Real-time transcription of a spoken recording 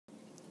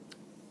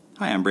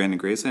Hi, I'm Brandon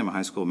Graysley. I'm a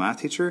high school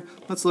math teacher.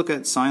 Let's look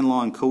at sine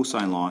law and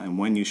cosine law and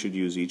when you should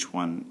use each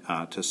one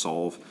to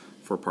solve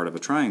for part of a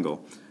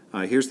triangle.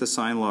 Here's the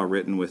sine law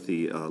written with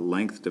the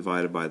length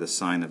divided by the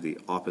sine of the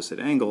opposite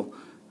angle.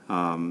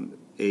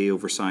 A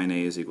over sine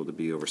A is equal to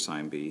B over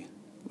sine B,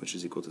 which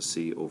is equal to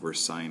C over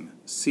sine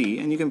C.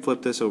 And you can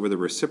flip this over the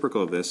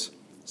reciprocal of this.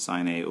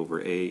 Sine A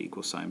over A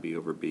equals sine B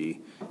over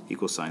B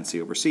equals sine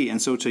C over C.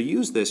 And so to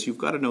use this, you've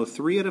got to know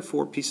 3 out of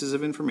 4 pieces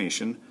of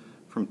information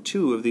from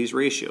 2 of these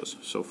ratios.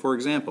 So for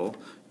example,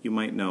 you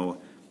might know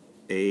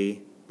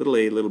a,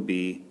 little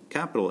b,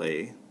 capital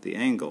A, the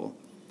angle,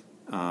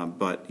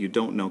 but you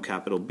don't know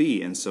capital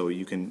B, and so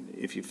you can,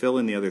 if you fill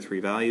in the other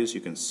 3 values,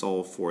 you can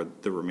solve for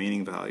the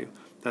remaining value.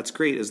 That's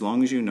great as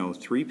long as you know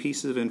 3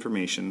 pieces of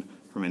information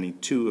from any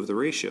 2 of the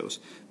ratios.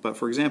 But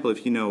for example,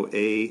 if you know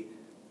A,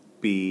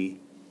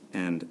 B,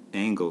 and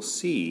angle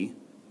C,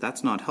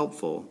 that's not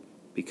helpful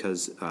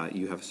because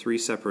you have 3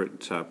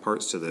 separate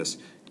parts to this.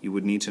 You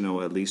would need to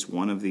know at least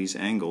one of these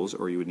angles,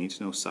 or you would need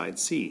to know side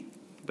C.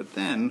 But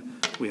then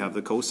we have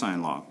the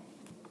cosine law.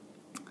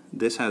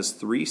 This has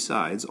 3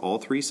 sides. All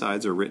 3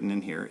 sides are written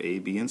in here, A,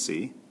 B, and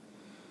C,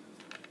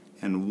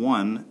 and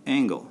 1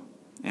 angle.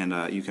 And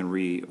you can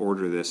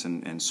reorder this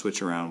and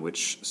switch around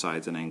which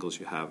sides and angles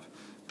you have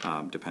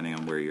depending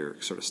on where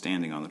you're sort of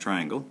standing on the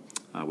triangle,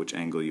 which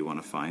angle you want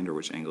to find or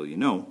which angle you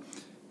know.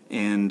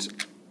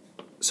 And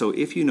so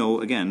if you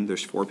know, again,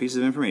 there's 4 pieces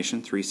of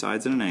information, 3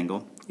 sides and an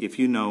angle. If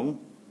you know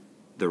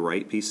the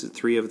right pieces,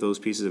 3 of those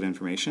pieces of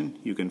information,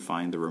 you can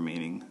find the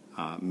remaining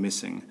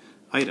missing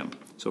item.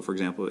 So for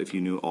example, if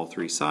you knew all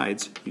 3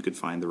 sides, you could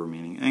find the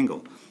remaining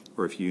angle.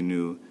 Or if you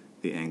knew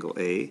the angle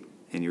A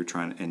and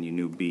you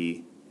knew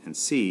B and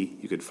C,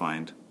 you could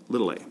find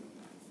little a.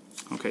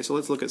 Okay, so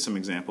let's look at some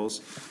examples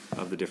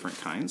of the different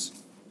kinds.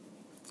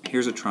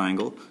 Here's a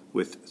triangle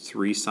with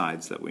 3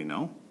 sides that we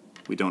know.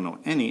 We don't know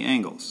any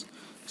angles.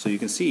 So you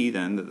can see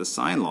then that the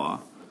sine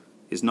law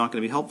is not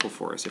going to be helpful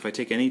for us. If I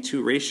take any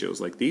 2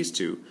 ratios like these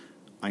 2,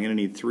 I'm going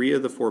to need 3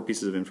 of the 4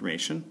 pieces of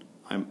information.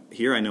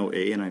 Here I know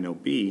A and I know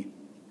B,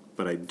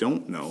 but I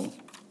don't know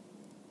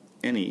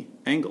any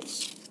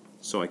angles.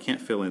 So I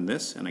can't fill in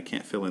this and I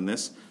can't fill in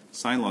this.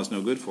 Sine law is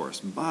no good for us.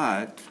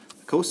 But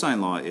the cosine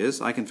law is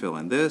I can fill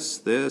in this,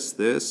 this,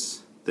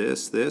 this,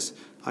 this, this.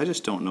 I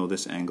just don't know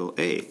this angle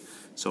A.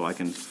 So I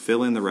can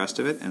fill in the rest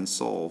of it and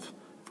solve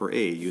for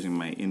A using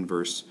my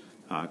inverse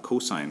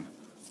cosine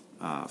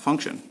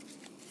function.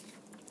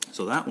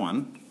 So that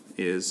one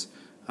is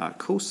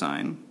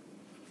cosine,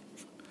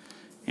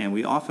 and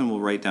we often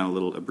will write down a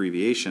little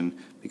abbreviation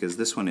because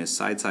this one is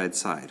side, side,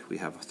 side. We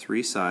have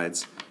 3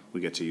 sides, we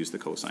get to use the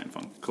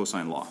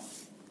cosine law.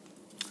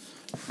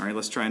 Alright,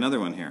 let's try another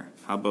one here.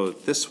 How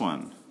about this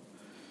one?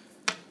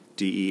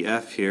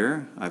 DEF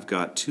here, I've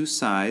got 2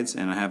 sides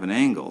and I have an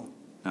angle.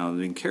 Now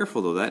being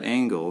careful though, that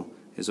angle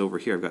is over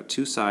here. I've got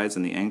 2 sides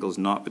and the angle is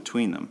not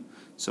between them.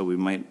 So we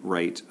might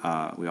write,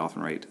 we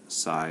often write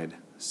side,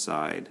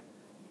 side,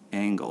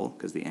 angle,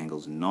 because the angle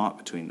is not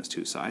between those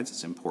 2 sides.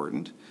 It's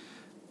important.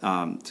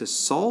 To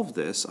solve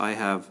this, I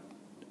have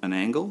an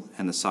angle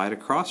and the side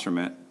across from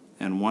it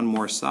and one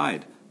more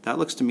side. That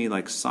looks to me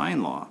like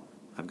sine law.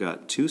 I've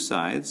got 2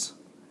 sides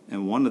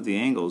and one of the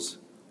angles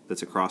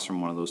that's across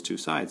from one of those 2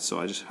 sides. So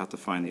I just have to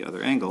find the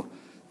other angle.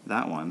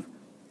 That one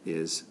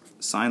is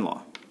sine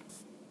law.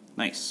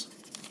 Nice.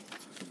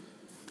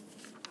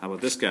 How about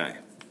this guy?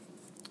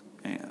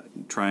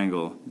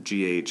 Triangle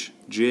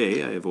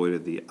GHJ. I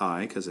avoided the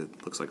I because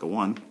it looks like a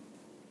 1.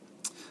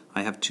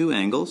 I have 2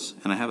 angles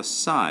and I have a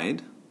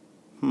side.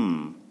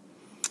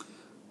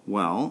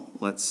 Well,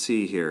 let's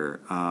see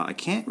here. I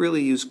can't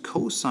really use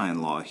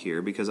cosine law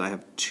here because I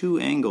have 2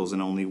 angles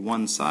and only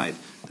 1 side.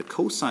 The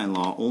cosine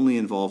law only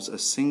involves a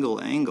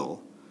single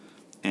angle,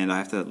 and I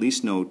have to at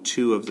least know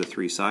 2 of the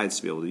 3 sides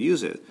to be able to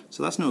use it.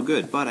 So that's no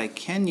good, but I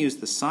can use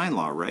the sine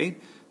law,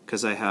 right?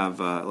 Because I have,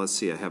 let's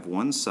see, I have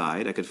 1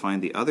 side. I could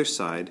find the other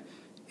side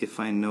if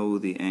I know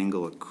the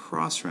angle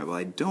across from it. Well,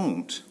 I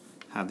don't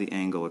have the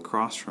angle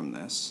across from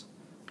this,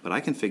 but I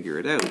can figure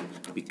it out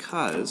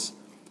because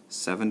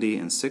 70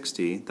 and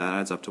 60, that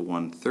adds up to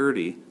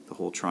 130. The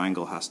whole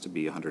triangle has to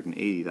be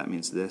 180. That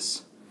means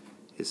this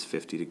is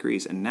 50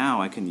 degrees. And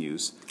now I can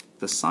use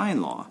the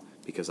sine law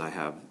because I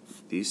have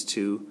these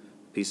 2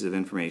 pieces of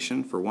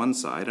information for one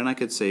side, and I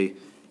could say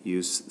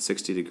use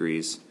 60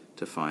 degrees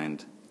to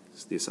find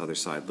this other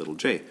side, little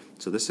j.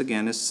 So this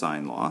again is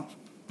sine law,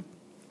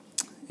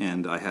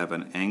 and I have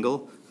an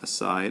angle, a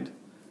side,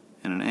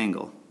 and an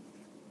angle.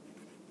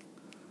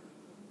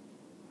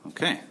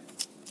 Okay,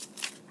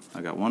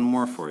 I got one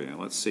more for you.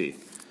 Let's see.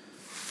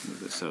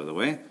 Move this out of the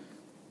way.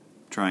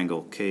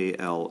 Triangle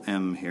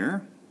KLM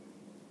here.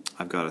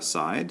 I've got a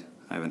side,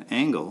 I have an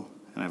angle,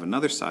 and I have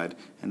another side,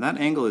 and that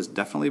angle is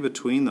definitely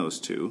between those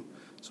 2.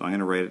 So I'm going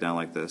to write it down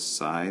like this: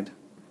 side,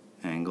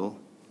 angle,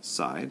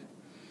 side.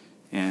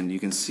 And you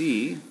can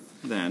see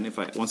then,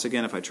 once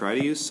again, if I try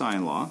to use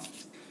sine law,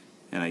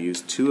 and I use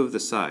 2 of the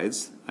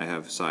sides, I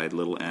have side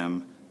little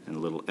m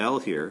and little l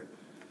here,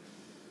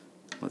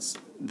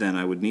 then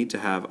I would need to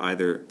have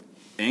either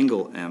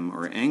angle M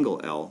or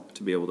angle L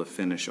to be able to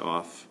finish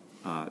off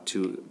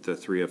to the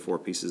 3 of 4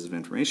 pieces of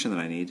information that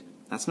I need.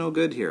 That's no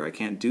good here. I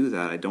can't do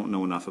that. I don't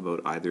know enough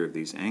about either of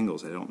these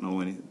angles. I don't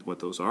know what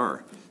those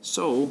are.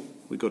 So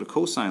we go to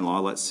cosine law.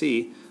 Let's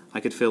see.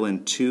 I could fill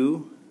in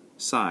 2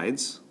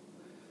 sides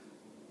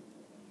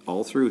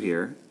all through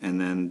here,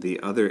 and then the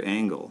other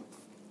angle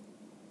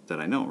that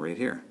I know right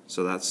here.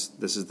 So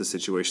this is the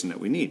situation that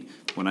we need.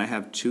 When I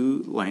have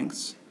 2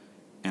 lengths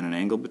and an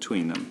angle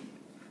between them,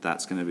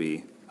 that's going to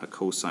be a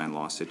cosine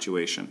law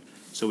situation.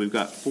 So we've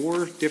got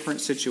 4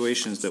 different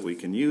situations that we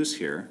can use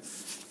here.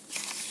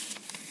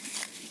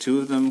 2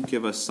 of them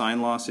give us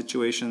sine law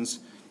situations,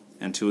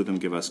 and 2 of them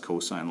give us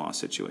cosine law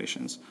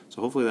situations.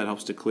 So hopefully that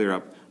helps to clear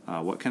up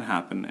what can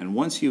happen. And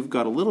once you've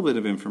got a little bit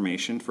of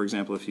information, for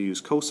example, if you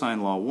use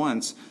cosine law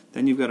once,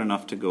 then you've got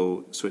enough to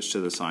go switch to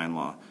the sine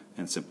law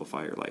and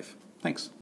simplify your life. Thanks.